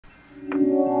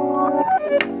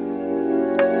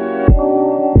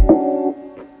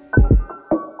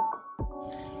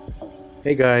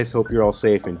Hey guys, hope you're all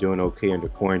safe and doing okay under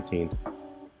quarantine.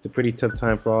 It's a pretty tough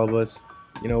time for all of us.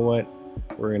 You know what?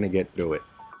 We're gonna get through it.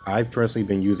 I've personally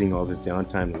been using all this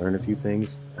downtime to learn a few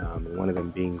things, and one of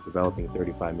them being developing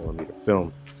 35mm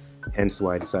film, hence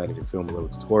why I decided to film a little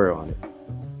tutorial on it.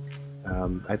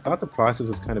 I thought the process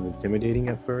was kind of intimidating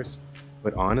at first,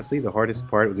 but honestly the hardest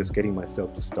part was just getting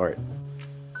myself to start.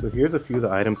 So here's a few of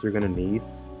the items you're gonna need,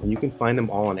 and you can find them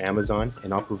all on Amazon,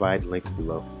 and I'll provide links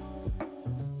below.